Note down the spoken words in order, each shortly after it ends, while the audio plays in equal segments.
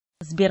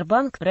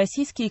Сбербанк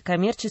Российский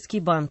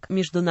коммерческий банк,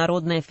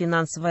 международная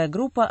финансовая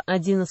группа,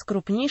 один из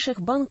крупнейших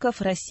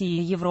банков России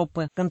и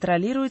Европы,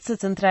 контролируется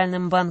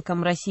Центральным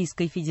банком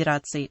Российской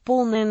Федерации.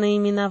 Полное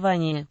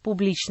наименование: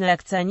 публичное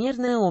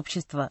акционерное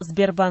общество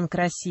Сбербанк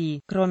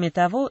России. Кроме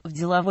того, в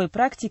деловой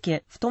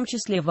практике, в том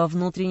числе во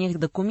внутренних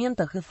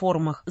документах и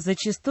формах,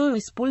 зачастую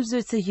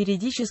используется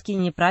юридически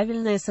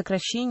неправильное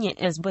сокращение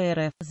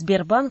СБРФ.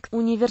 Сбербанк –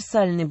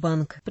 универсальный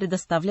банк,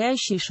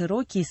 предоставляющий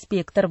широкий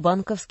спектр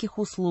банковских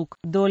услуг.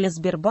 Доля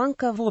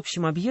Сбербанка в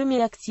общем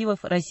объеме активов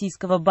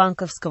российского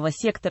банковского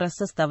сектора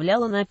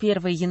составляла на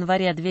 1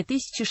 января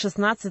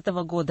 2016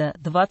 года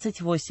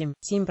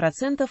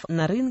 28,7%,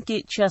 на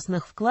рынке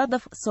частных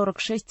вкладов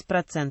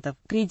 46%.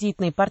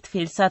 Кредитный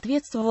портфель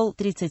соответствовал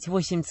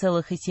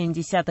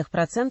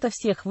 38,7%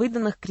 всех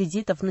выданных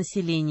кредитов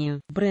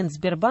населению. Бренд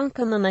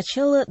Сбербанка на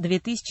начало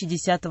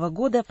 2010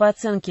 года по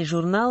оценке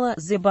журнала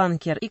The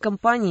Banker и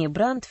компании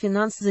Brand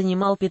Finance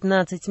занимал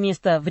 15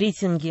 место в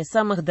рейтинге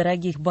самых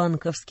дорогих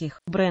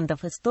банковских брендов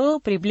и стоил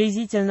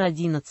приблизительно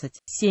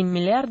 11,7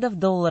 миллиардов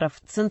долларов.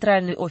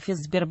 Центральный офис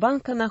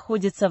Сбербанка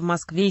находится в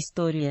Москве.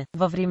 История.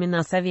 Во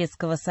времена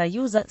Советского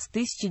Союза с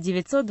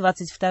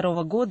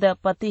 1922 года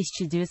по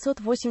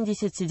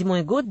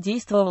 1987 год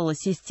действовала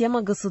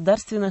система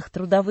государственных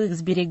трудовых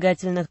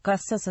сберегательных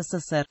касс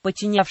СССР,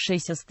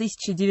 подчинявшаяся с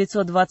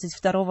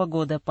 1922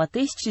 года по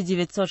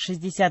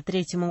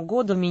 1963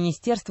 году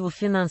Министерству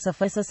финансов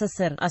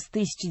СССР, а с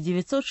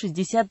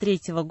 1963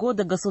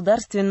 года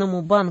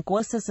Государственному банку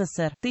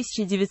СССР. В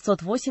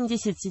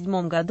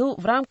 1987 году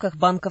в рамках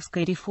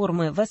банковской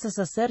реформы в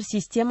СССР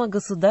система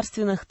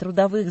государственных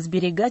трудовых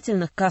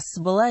сберегательных касс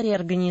была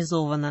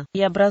реорганизована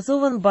и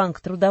образован Банк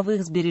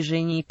трудовых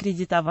сбережений и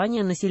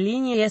кредитования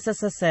населения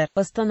СССР.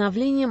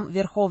 Постановлением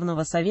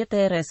Верховного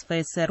Совета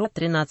РСФСР от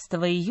 13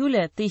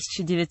 июля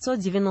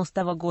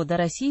 1990 года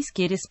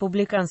Российский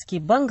республиканский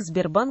банк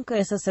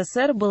Сбербанка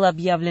СССР был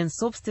объявлен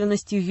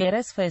собственностью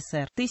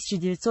РСФСР. В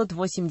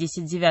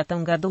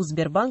 1989 году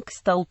Сбербанк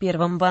стал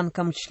первым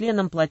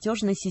банком-членом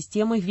платежной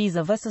системы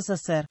Visa в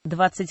СССР.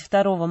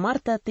 22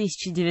 марта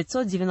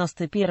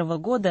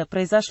 1991 года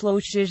произошло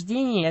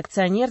учреждение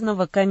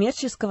акционерного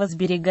коммерческого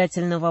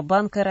сберегательного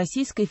банка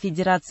Российской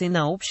Федерации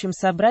на общем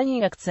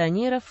собрании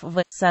акционеров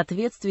в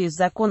соответствии с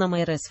законом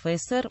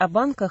РСФСР о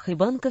банках и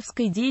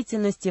банковской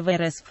деятельности в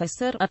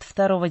РСФСР от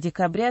 2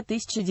 декабря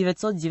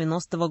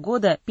 1990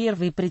 года.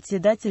 Первый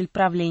председатель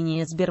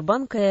правления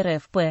Сбербанка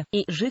РФ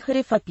П.И.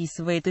 Жихарев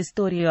описывает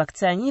историю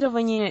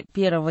акционирования.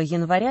 1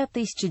 января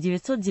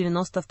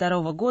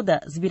 1992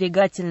 года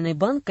Сберегательный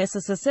банк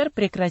СССР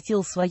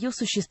прекратил свое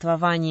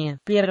существование.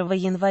 1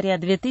 января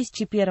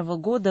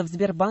 2001 года в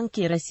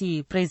Сбербанке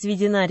России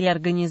произведена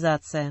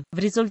реорганизация, в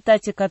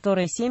результате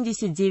которой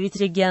 79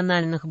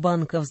 региональных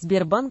банков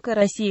Сбербанка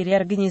России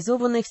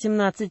реорганизованы в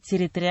 17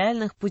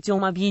 территориальных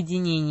путем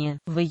объединения.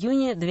 В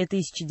июне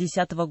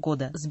 2010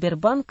 года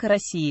Сбербанк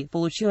России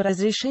получил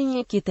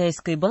разрешение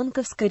Китайской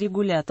банковской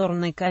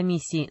регуляторной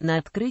комиссии на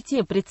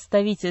открытие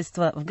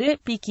представительства в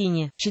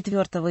Пекине. 4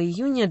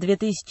 июня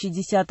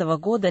 2010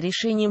 года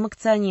решением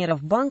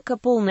акционеров банка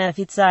полное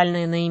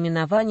официальное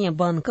наименование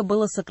банка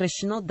было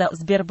сокращено до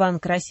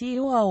Сбербанк России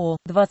ОАО.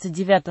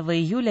 29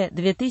 июля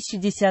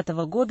 2010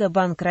 года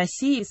Банк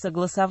России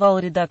согласовал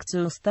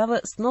редакцию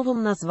устава с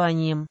новым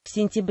названием. В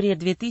сентябре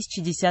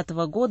 2010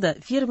 года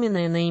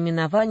фирменное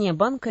наименование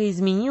банка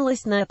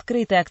изменилось на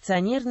открытое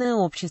акционерное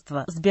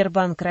общество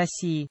Сбербанк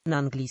России. На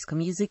английском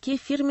языке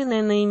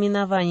фирменное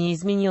наименование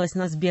изменилось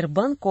на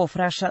Сбербанк of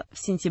Russia. В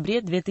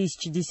сентябре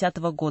 2010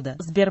 года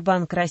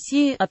Сбербанк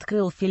России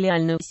открыл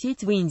филиальную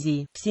сеть в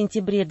Индии. В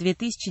сентябре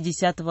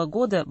 2010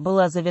 года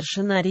была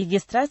завершена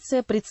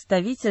регистрация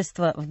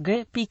представительства в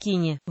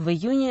Пекине. В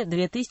июне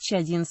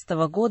 2011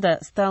 года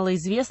стало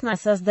известно о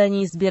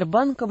создании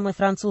Сбербанком и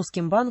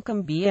французским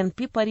банком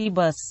BNP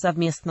Paribas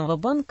совместного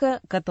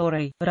банка,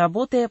 который,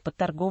 работая под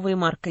торговой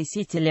маркой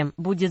Сетелем,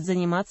 будет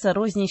заниматься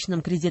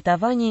розничным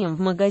кредитованием в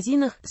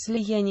магазинах,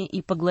 слияния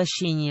и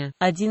поглощения.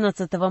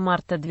 11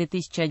 марта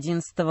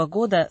 2011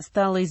 года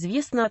стало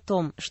известно о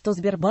том, что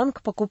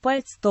Сбербанк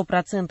покупает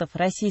 100%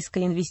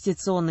 российской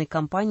инвестиционной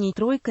компании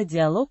 «Тройка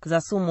Диалог» за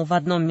сумму в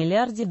 1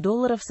 миллиарде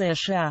долларов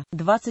США.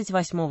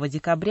 28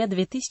 декабря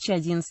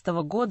 2011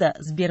 года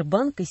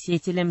Сбербанк и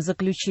Сетелем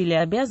заключили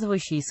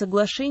обязывающие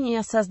соглашения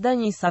о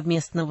создании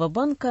совместного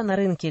банка на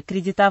рынке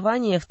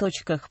кредитования в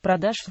точках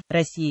продаж в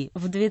России.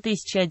 В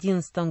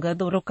 2011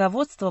 году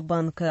руководство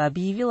банка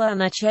объявило о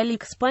начале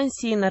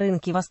экспансии на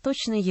рынке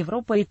Восточной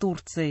Европы и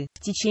Турции.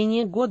 В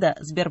течение года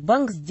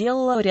Сбербанк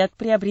сделал ряд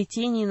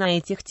приобретений на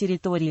этих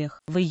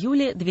территориях. В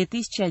июле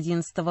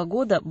 2011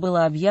 года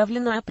было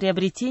объявлено о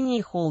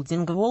приобретении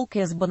холдинга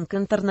Волкесбанк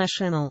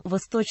Интернешнл,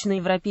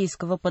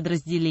 восточноевропейского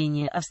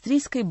подразделения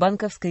австрийской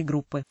банковской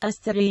группы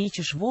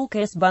Астерличиш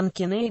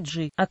Волкесбанкен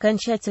AG.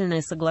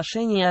 Окончательное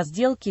соглашение о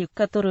сделке,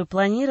 которую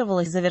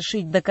планировалось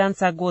завершить до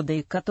конца года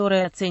и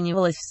которая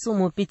оценивалась в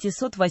сумму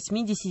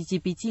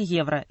 585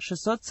 евро,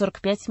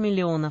 645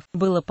 миллионов,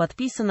 было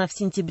подписано в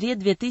сентябре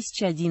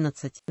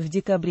 2011. В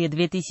декабре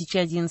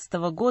 2011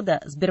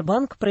 года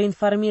Сбербанк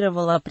проинформировал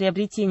информировала о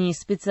приобретении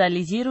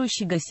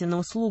специализирующегося на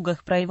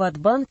услугах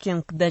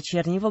приват-банкинг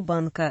дочернего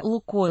банка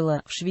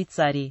Лукойла в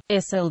Швейцарии.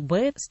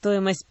 СЛБ.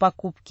 Стоимость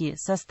покупки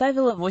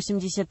составила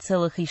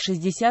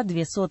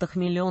 $80,62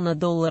 миллиона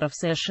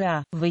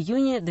США. В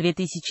июне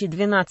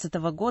 2012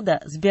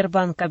 года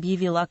Сбербанк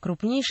объявил о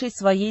крупнейшей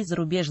своей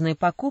зарубежной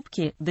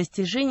покупке,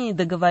 достижении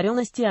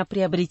договоренности о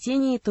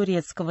приобретении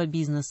турецкого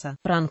бизнеса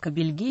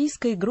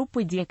франко-бельгийской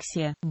группы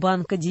Дексия,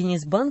 банка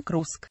Денисбанк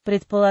Руск.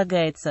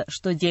 Предполагается,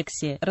 что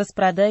Дексия,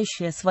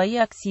 распродающая свои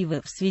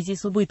активы в связи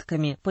с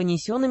убытками,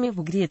 понесенными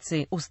в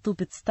Греции,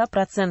 уступит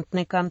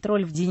 100%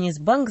 контроль в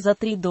Денисбанк за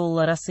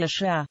 $3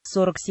 США,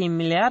 47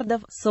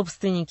 миллиардов,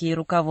 собственники и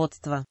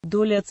руководство.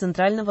 Доля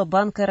Центрального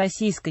банка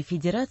Российской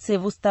Федерации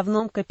в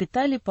уставном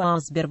капитале ПАО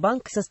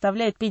Сбербанк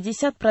составляет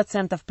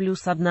 50%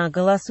 плюс одна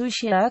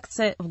голосующая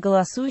акция, в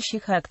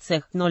голосующих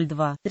акциях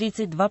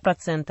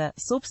 0,2-32%.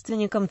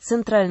 Собственником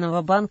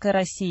Центрального банка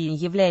России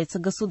является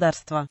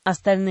государство.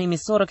 Остальными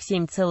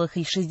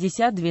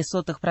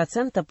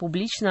 47,62%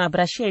 публично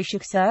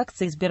обращающихся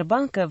акций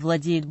Сбербанка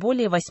владеет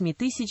более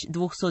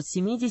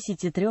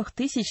 8273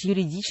 тысяч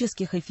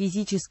юридических и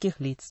физических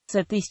лиц. С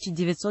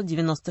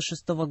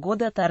 1996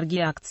 года торги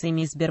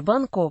акциями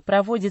Сбербанка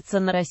проводятся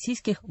на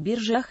российских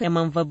биржах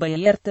ММВБ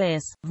и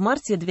РТС. В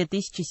марте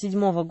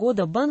 2007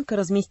 года банк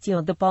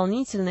разместил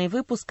дополнительный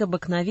выпуск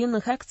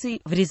обыкновенных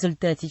акций, в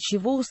результате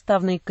чего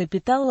уставный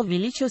капитал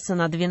увеличился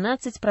на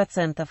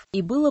 12%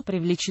 и было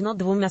привлечено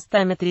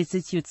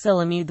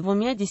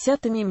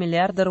 230,2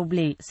 миллиарда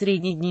рублей.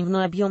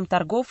 Среднедневной объем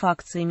торгов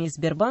акциями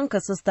Сбербанка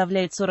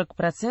составляет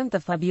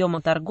 40%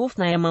 объема торгов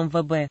на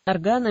ММВБ.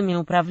 Органами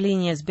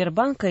управления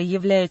Сбербанка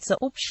являются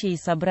общие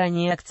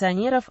собрания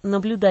акционеров,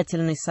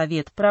 наблюдательный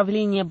совет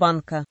правления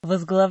банка.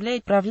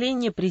 Возглавляет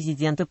правление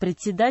президент и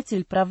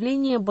председатель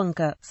правления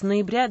банка. С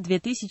ноября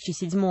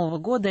 2007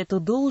 года эту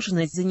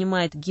должность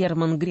занимает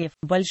Герман Греф.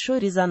 Большой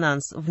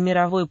резонанс в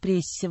мировой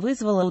прессе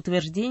вызвало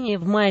утверждение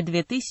в мае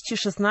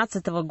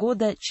 2016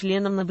 года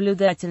членом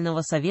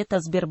наблюдательного совета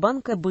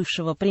Сбербанка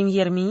бывшего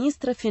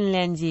премьер-министра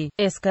Финляндии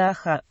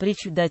СКХ,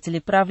 председатели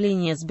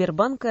правления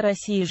Сбербанка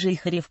России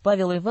Жихарев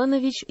Павел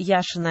Иванович,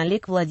 Яшин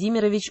Олег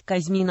Владимирович,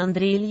 Казьмин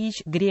Андрей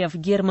Ильич, Греф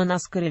Герман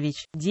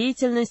Оскарович.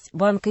 Деятельность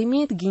банка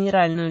имеет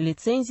генеральную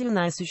лицензию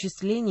на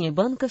осуществление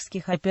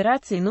банковских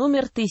операций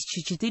номер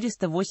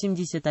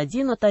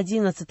 1481 от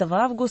 11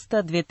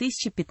 августа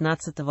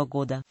 2015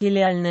 года.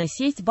 Филиальная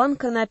сеть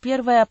банка на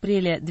 1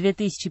 апреля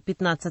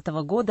 2015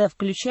 года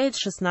включает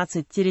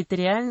 16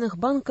 территориальных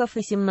банков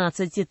и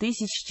 17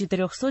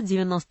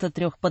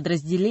 493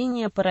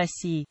 подразделения по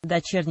России.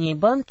 Дочерние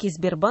банки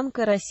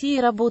Сбербанка России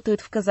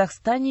работают в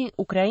Казахстане,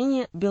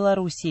 Украине,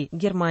 Беларуси,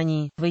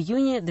 Германии. В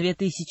июне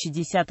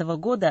 2010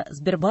 года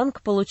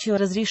Сбербанк получил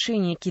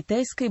разрешение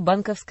Китайской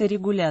банковской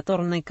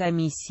регуляторной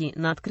комиссии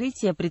на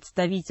открытие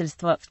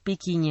представительства в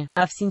Пекине,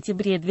 а в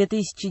сентябре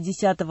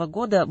 2010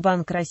 года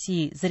Банк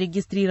России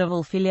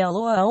зарегистрировал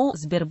филиал ОАО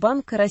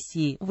 «Сбербанк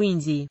России» в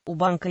Индии. У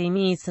банка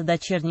имеется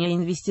дочерняя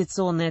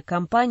инвестиционная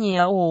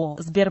компания ООО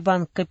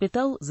 «Сбербанк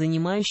Капитал»,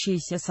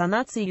 занимающаяся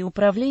санацией и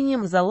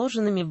управлением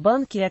заложенными в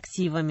банке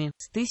активами.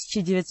 С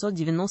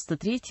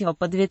 1993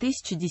 по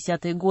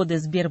 2010 годы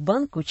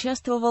Сбербанк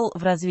участвовал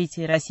в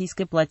развитии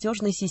российской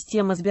платежной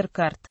системы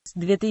Сберкарт. С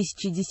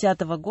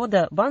 2010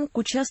 года банк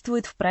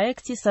участвует в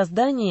проекте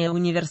создания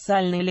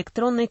универсальной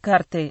электронной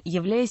карты,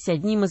 являясь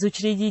одним из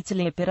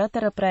учредителей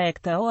оператора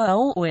проекта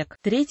ОАО «УЭК».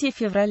 3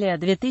 февраля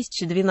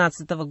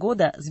 2012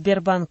 года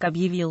Сбербанк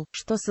объявил,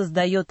 что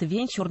создает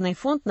венчурный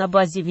фонд на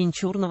базе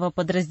венчурного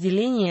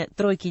подразделения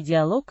 «Тройки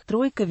Диалог»,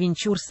 «Тройка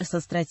Венчурс» со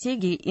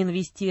стратегией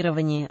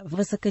инвестирования в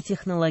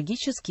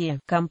высокотехнологические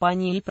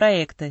компании и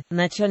проекты.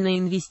 Начальные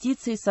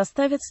инвестиции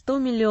составят $100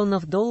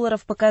 миллионов.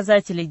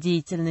 Показатели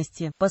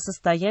деятельности. По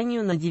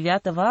состоянию на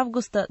 9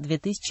 августа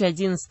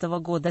 2011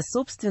 года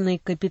собственный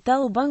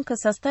капитал банка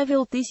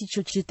составил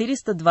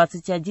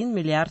 1421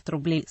 миллиард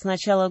рублей. С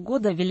начала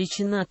года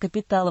величина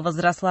капитала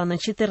возросла на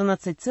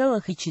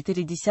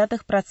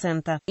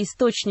 14,4%.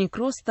 Источник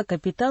роста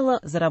капитала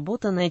 –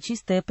 заработанная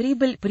чистая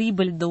прибыль.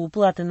 Прибыль до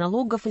уплаты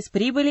налогов из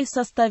прибыли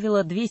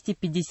составила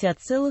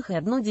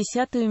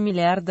 250,1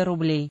 миллиарда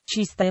рублей.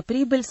 Чистая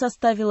прибыль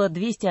составила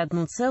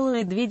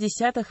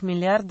 201,2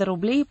 миллиарда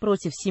рублей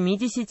против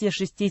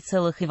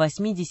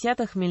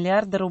 76,8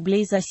 миллиарда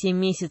рублей за 7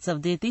 месяцев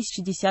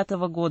 2010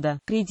 года.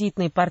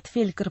 Кредитный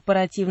портфель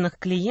корпоративных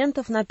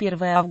клиентов на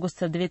 1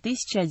 августа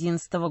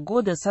 2011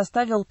 года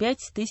составил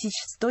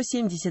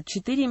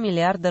 5174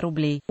 миллиарда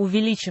рублей,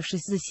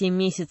 увеличившись за 7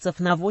 месяцев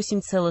на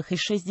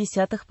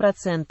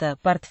 8,6%.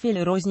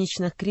 Портфель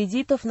розничных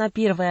кредитов на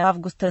 1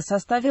 августа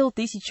составил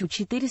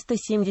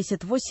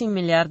 1478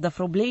 миллиардов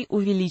рублей,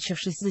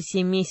 увеличившись за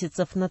 7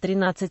 месяцев на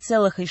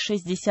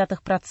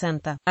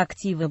 13,6%.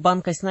 Активы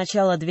банка с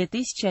начала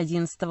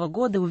 2011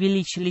 года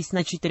увеличились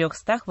на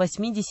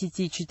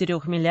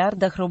 484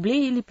 миллиардах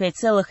рублей или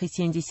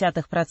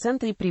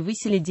 5,7% и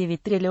превысили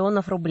 9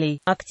 триллионов рублей.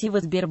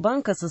 Активы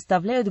Сбербанка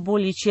составляют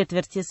более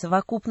четверти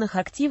совокупных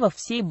активов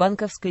всей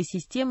банковской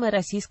системы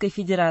Российской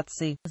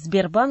Федерации.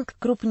 Сбербанк –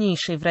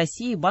 крупнейший в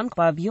России банк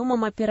по объему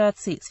объемом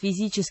операций с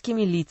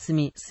физическими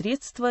лицами.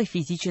 Средства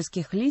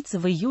физических лиц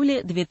в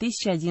июле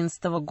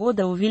 2011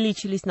 года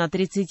увеличились на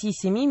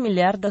 37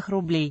 миллиардах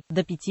рублей,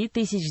 до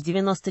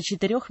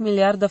 5094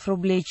 миллиардов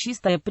рублей.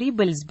 Чистая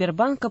прибыль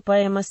Сбербанка по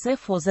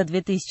МСФО за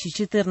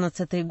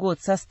 2014 год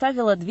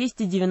составила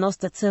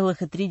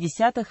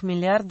 290,3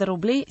 миллиарда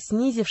рублей,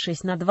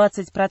 снизившись на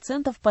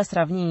 20% по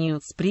сравнению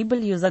с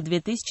прибылью за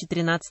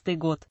 2013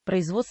 год.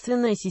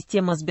 Производственная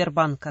система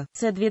Сбербанка.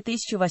 С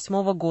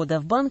 2008 года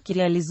в банке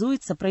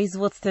реализуется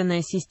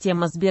производственная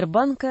система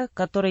Сбербанка,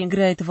 которая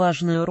играет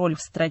важную роль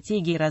в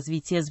стратегии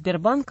развития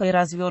Сбербанка и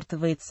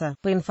развертывается,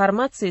 по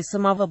информации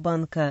самого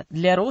банка,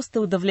 для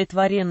роста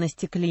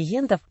удовлетворенности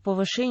клиентов,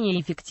 повышения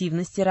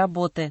эффективности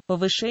работы,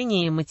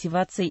 повышения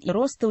мотивации и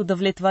роста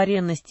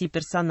удовлетворенности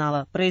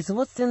персонала.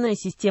 Производственная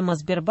система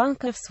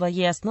Сбербанка в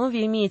своей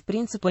основе имеет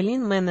принципы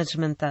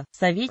лин-менеджмента.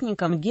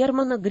 Советником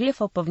Германа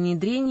Грефа по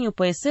внедрению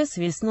ПСС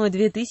весной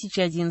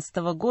 2011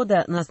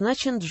 года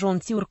назначен Джон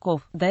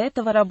Тюрков, до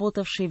этого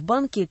работавший в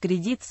банке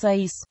 «Кредит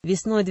Союз».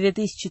 Весной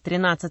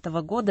 2013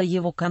 года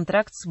его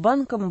контракт с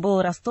банком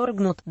был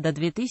расторгнут. До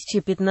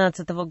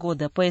 2015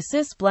 года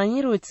ПСС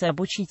планируется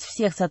обучить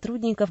всех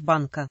сотрудников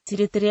банка.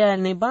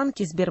 Территориальные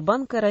банки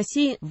Сбербанка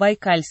России: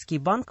 Байкальский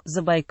банк,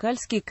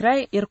 Забайкальский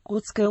край,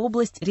 Иркутская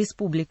область,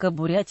 Республика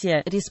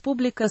Бурятия,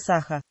 Республика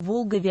Саха,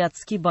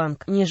 Волго-Вятский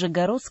банк,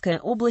 Нижегородская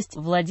область,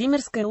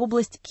 Владимирская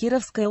область,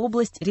 Кировская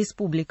область,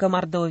 Республика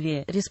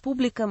Мордовия,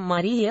 Республика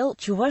Марий-Эл,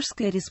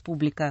 Чувашская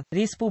республика,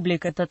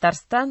 Республика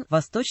Татарстан,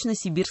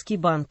 Восточно-Сибирский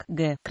банк,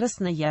 Г.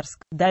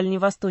 Красноярск,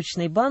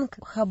 Дальневосточный банк,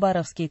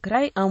 Хабаровский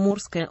край,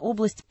 Амурская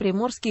область,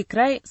 Приморский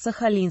край,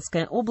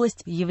 Сахалинская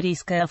область,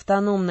 Еврейская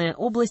автономная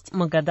область,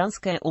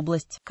 Магаданская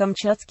область,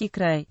 Камчатский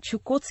край,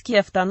 Чукотский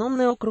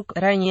автономный округ.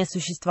 Ранее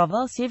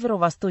существовал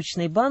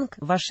Северо-Восточный банк,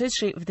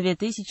 вошедший в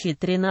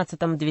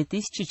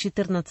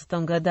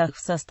 2013-2014 годах в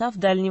состав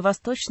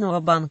Дальневосточного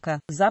банка,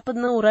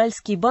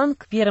 Западноуральский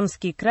банк,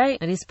 Пермский край,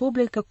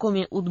 Республика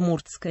Коми,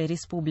 Удмуртская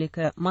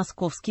республика,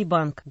 Московский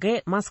банк,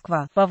 Г.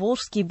 Москва,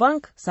 Поволжский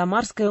банк,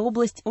 Самарская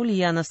область,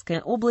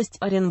 Ульяновская область,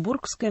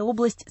 Оренбургская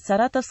область,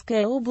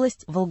 Саратовская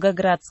область,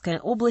 Волгоградская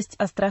область,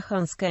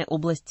 Астраханская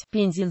область,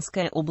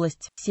 Пензенская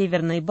область,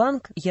 Северный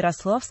банк,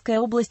 Ярославская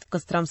область,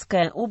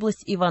 Костромская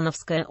область,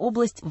 Ивановская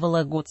область,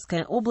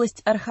 Вологодская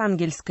область,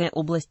 Архангельская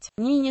область,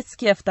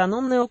 Ненецкий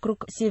автономный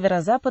округ,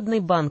 Северо-Западный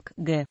банк,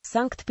 Г.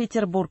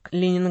 Санкт-Петербург,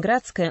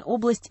 Ленинградская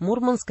область,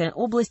 Мурманская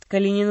область,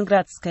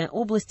 Калининградская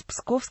область,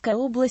 Псковская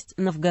область,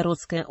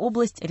 Новгородская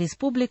область,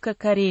 Республика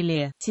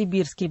Карелия,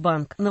 Сибирский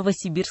банк,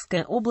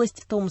 Новосибирская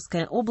область,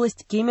 Томская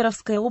область,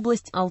 Кемеровская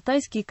область,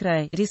 Алтайский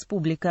край,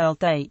 Республика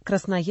Алтай,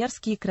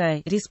 Красноярский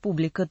край,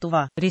 Республика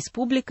Тува,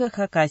 Республика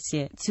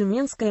Хакасия,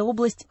 Тюменская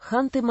область,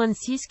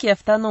 Ханты-Мансийский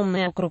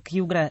автономный округ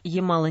Югра,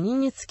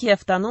 Ямало-Ненецкий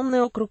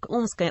автономный округ,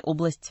 Омская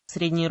область,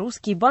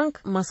 Среднерусский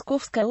банк,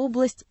 Московская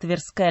область,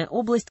 Тверская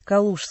область,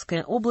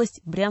 Калужская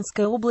область,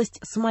 Брянская область,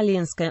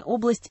 Смоленская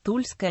область,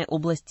 Тульская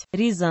область,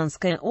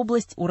 Рязанская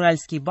область,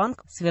 Уральский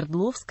банк,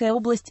 Свердловская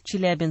область,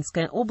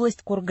 Челябинская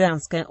область,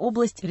 Курганская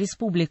область,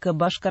 Республика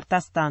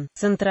Башкортостан,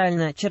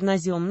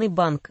 Центрально-Черноземный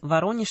банк,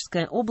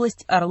 Воронежская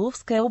область,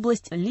 Орловская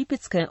область,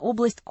 Липецкая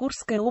область,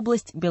 Курская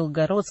область,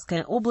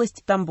 Белгородская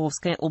область,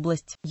 Тамбовская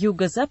область,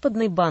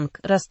 Юго-Западный банк,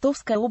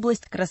 Ростовская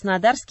область,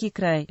 Краснодарский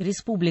край,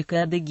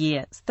 Республика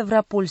Адыгея,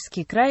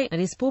 Ставропольский край,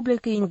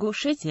 Республика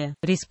Ингушетия,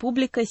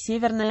 Республика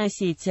Северная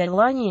Осетия,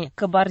 Алания,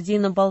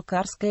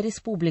 Кабардино-Балкарская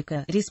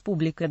республика,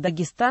 Республика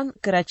Дагестан,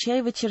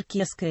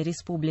 Карачаево-Черкесская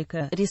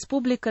республика,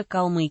 Республика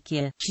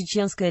Калмыкия,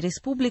 Чеченская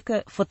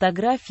республика.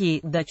 Фотографии,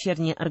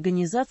 дочерние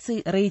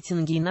организации,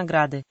 рейтинги и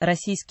награды.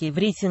 Российские. В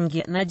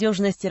рейтинге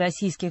надежности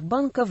российских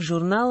банков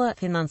журнала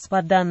 «Финанс»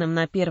 по данным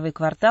на первый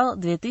квартал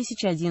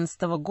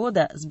 2011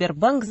 года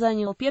Сбербанк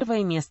занял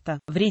первое место.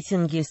 В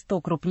рейтинге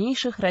 100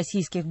 крупнейших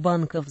российских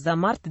банков за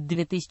март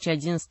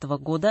 2011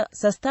 года,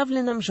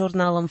 составленном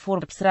журналом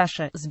Forbes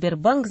Russia,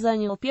 Сбербанк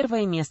занял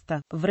первое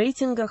место. В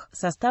рейтингах,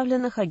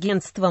 составленных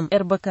агентством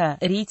РБК,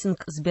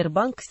 рейтинг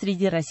Сбербанк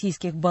среди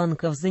российских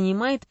банков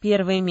занимает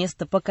первое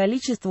место по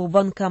количеству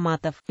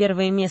банкоматов,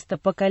 первое место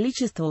по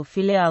количеству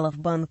филиалов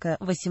банка,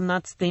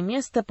 18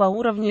 место по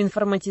уровню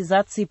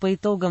информатизации по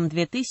итогам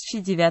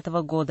 2009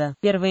 года,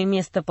 первое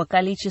место по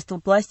количеству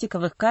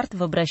пластиковых карт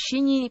в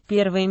обращении,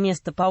 первое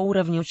место по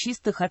уровню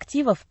чистых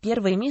активов,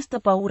 первое место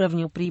по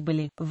уровню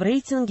прибыли. В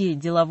рейтинге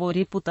деловой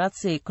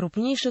репутации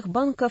крупнейших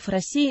банков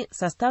России,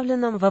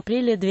 составленном в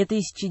апреле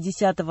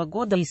 2010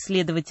 года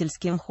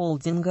исследовательским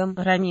холдингом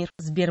 «Рамир»,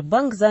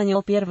 Сбербанк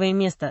занял первое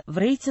место. В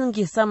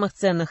рейтинге самых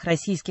ценных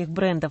российских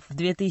брендов в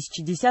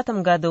 2010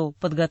 году,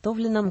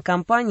 подготовленном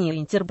компанией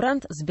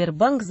Интербранд,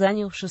 Сбербанк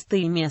занял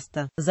 6-е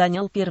место.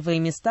 Занял первые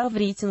места в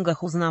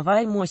рейтингах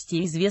узнаваемости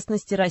и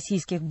известности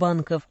российских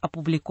банков,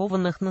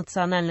 опубликованных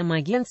Национальным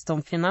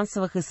агентством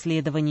финансовых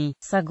исследований.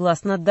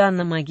 Согласно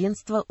данным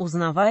агентства,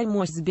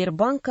 узнаваемость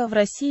Сбербанка в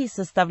России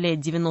составляет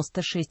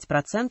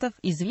 96%,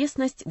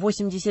 известность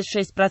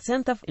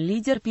 86%.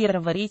 Лидер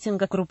первого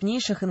рейтинга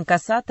крупнейших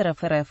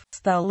инкассаторов РФ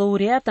стал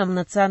лауреатом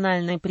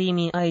национальной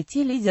премии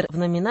IT-лидер в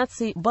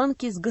номинации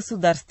 «Банки с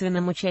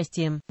государственным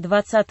участием.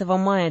 20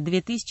 мая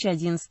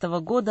 2011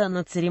 года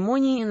на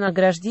церемонии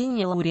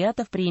награждения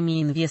лауреатов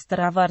премии «Инвестор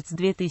Awards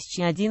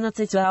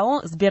 2011»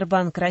 АО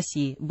 «Сбербанк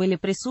России» были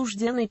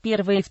присуждены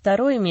первое и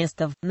второе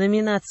место в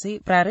номинации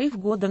 «Прорыв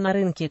года на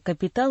рынке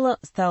капитала»,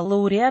 стал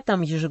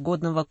лауреатом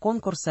ежегодного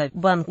конкурса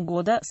 «Банк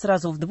года»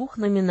 сразу в двух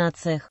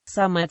номинациях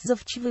 «Самый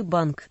отзывчивый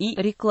банк» и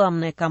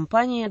 «Рекламная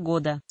кампания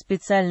года».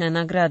 Специальная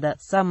награда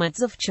 «Самый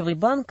отзывчивый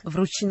банк»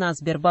 вручена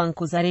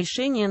Сбербанку за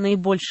решение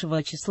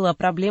наибольшего числа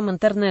проблем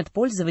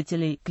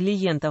интернет-пользователей,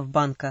 клиентов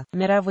банка.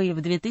 Мировые.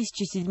 В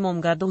 2007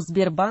 году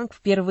Сбербанк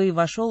впервые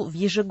вошел в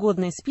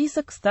ежегодный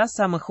список 100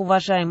 самых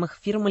уважаемых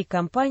фирм и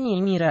компаний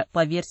мира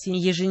по версии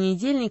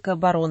еженедельника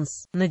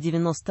Барронс. На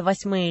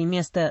 98-е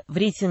место в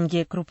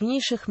рейтинге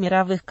крупнейших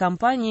мировых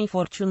компаний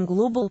Fortune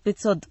Global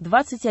 500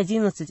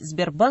 2011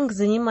 Сбербанк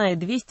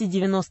занимает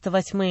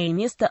 298-е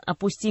место,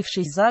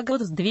 опустившись за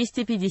год с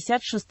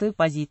 256-й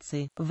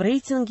позиции. В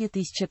рейтинге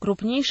 1000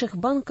 крупнейших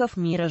банков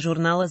мира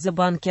журнала The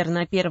Banker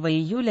на 1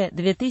 июля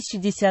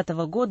 2010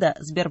 года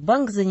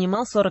Сбербанк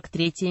занимал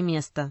 43-е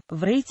место.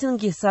 В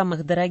рейтинге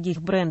самых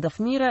дорогих брендов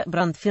мира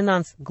Brand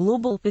Finance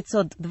Global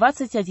 500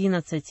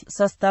 2011,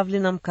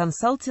 составленном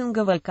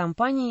консалтинговой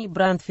компанией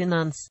Brand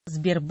Finance,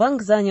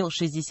 Сбербанк занял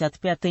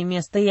 65-е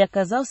место и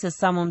оказался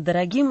самым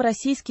дорогим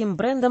российским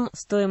брендом.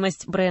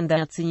 Стоимость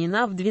бренда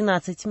оценена в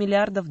 12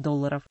 миллиардов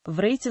долларов. В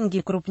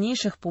рейтинге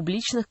крупнейших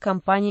публичных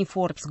компаний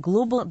Forbes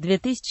Global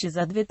 2000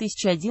 за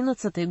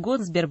 2011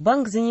 год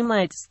Сбербанк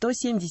занимает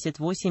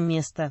 178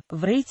 место.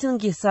 В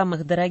рейтинге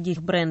самых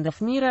дорогих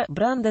брендов мира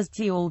бренда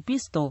TLP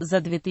 100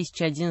 за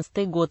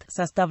 2011 год,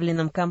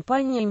 составленном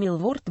компанией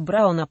Millward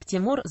Brown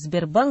Optimour,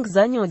 Сбербанк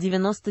занял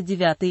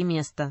 99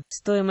 место.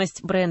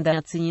 Стоимость бренда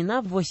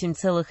оценена в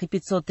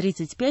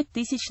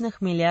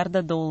 8,535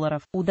 миллиарда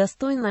долларов.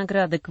 Удостоен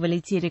награды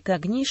Quality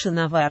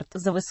Recognition Award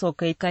за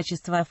высокое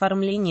качество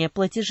оформления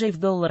платежей в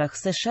долларах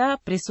США,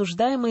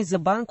 присуждаемый The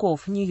Bank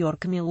of New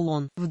York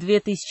Mellon. В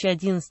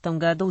 2011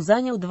 году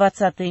занял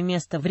 20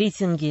 место в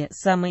рейтинге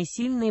 «Самые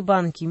сильные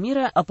банки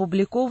мира»,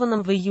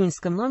 опубликованном в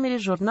июньском номере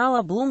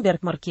журнала Bloomberg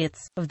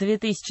Markets. В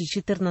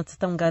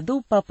 2014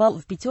 году попал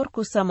в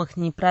пятерку самых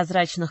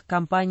непрозрачных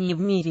компаний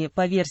в мире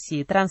по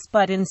версии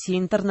Transparency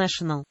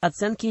International.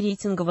 Оценки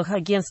рейтинговых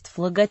агентств.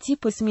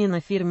 Логотип и смена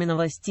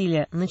фирменного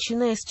стиля.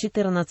 Начиная с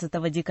 14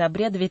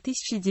 декабря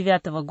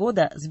 2009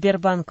 года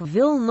Сбербанк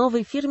ввел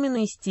новый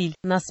фирменный стиль.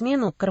 На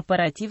смену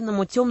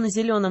корпоративному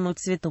темно-зеленому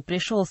цвету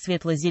пришел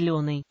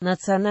светло-зеленый.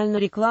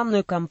 Национальную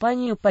рекламную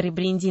кампанию по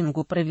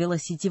ребрендингу провело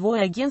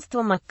сетевое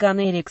агентство McCann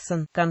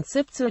Erickson.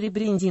 Концепцию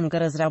ребрендинга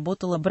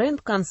разработало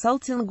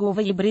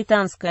бренд-консалтинговое и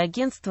британское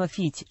агентство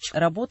Fitch,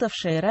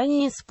 работавшее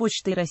ранее с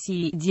Почтой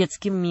России и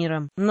Детским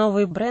миром.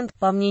 Новый бренд,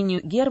 по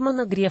мнению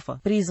Германа Грефа,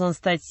 призван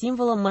стать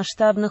символом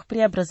масштабных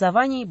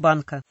преобразований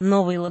банка.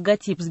 Новый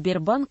логотип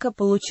Сбербанка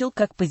получил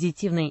как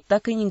позитивные,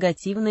 так и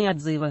негативные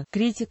отзывы.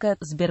 Критика.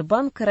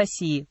 Сбербанк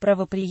России,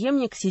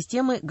 правопреемник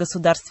системы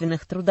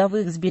государственных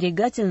трудовых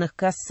сберегательных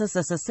касс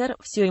СССР,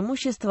 все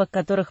имущество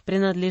которых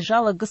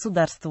принадлежало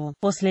государству.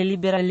 После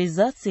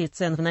либерализации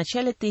цен в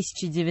начале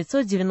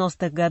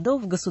 1990-х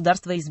годов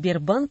государство и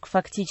Сбербанк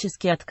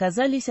фактически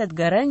отказались от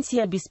гарантии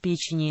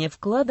обеспечения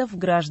вкладов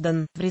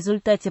граждан. В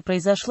результате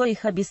произошло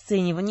их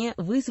обесценивание,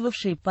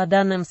 вызвавшее, по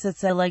данным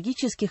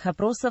социологических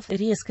опросов,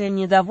 резкое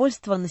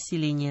недовольство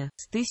населения.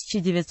 С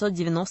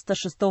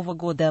 1996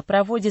 года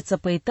проводится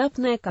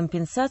поэтапная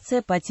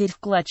компенсация потерь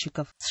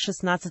вкладчиков. С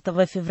 16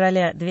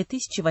 февраля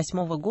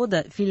 2008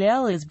 года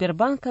филиалы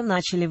Сбербанка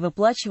начали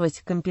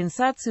выплачивать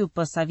компенсацию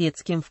по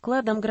советским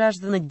вкладам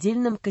граждан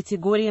отдельным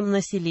категориям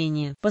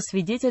населения. По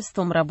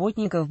свидетельствам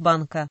работников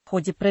банка, в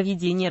ходе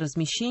проведения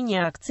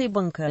размещения акций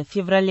банка в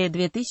феврале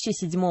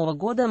 2007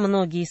 года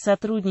многие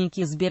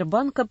сотрудники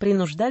Сбербанка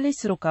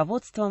принуждались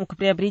руководством к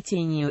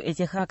приобретению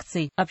этих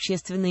акций.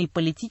 Общественный и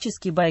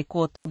политический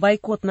бойкот.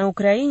 Бойкот на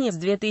Украине. С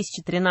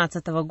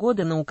 2013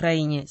 года на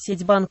Украине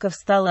сеть банков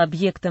стала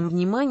объектом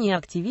внимания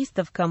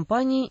активистов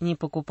компании «Не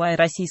покупай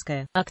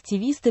российское».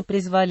 Активисты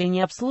призвали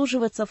не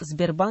обслуживаться в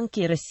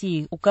Сбербанке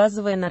России,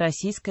 указывая на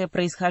российское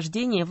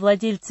происхождение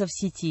владельцев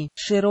сети.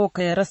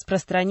 Широкое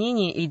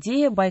распространение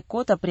идея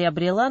бойкота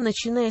приобрела,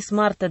 начиная с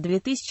марта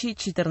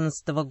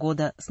 2014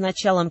 года, с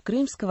началом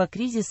Крымского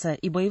кризиса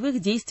и боевых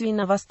действий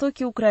на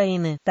востоке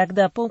Украины.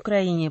 Тогда по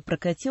Украине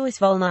прокатилась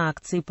волна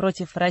акций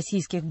против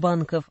российских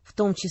банков, в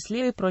том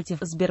числе и против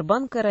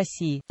Сбербанка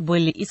России.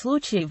 Были и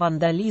случаи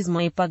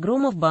вандализма и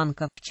погромов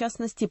банков, в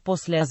частности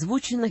после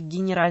озвученных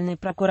Генеральной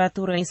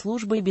прокуратурой и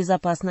Службой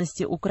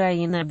безопасности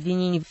Украины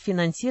обвинений в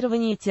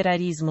финансировании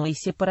терроризма и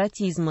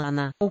сепаратизма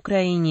на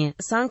Украине.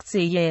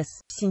 Санкции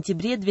ЕС. В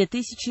сентябре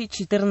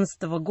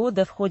 2014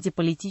 года в ходе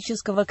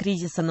политического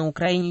кризиса на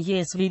Украине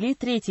ЕС ввели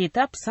третий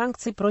этап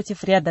санкций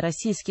против ряда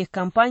российских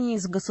компаний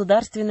с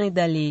государственной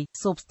долей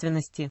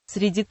собственности,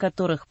 среди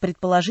которых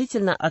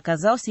предположительно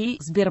оказался и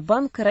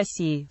Сбербанк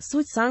России.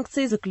 Суть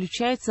санкций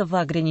заключается в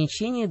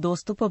ограничении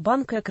доступа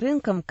банка к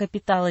рынкам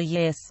капитала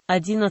ЕС.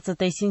 11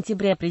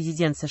 сентября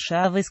президент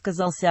США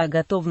высказался о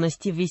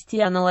готовности ввести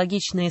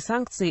аналогичные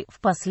санкции,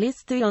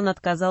 впоследствии он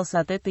отказался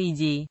от от этой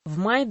идеи. В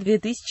мае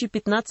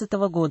 2015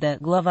 года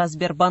глава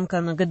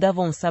Сбербанка на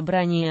годовом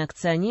собрании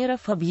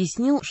акционеров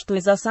объяснил, что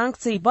из-за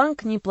санкций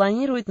банк не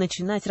планирует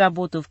начинать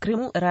работу в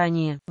Крыму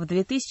ранее, в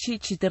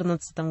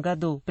 2014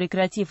 году,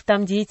 прекратив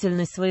там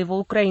деятельность своего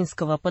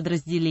украинского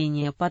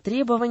подразделения по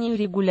требованию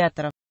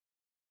регуляторов.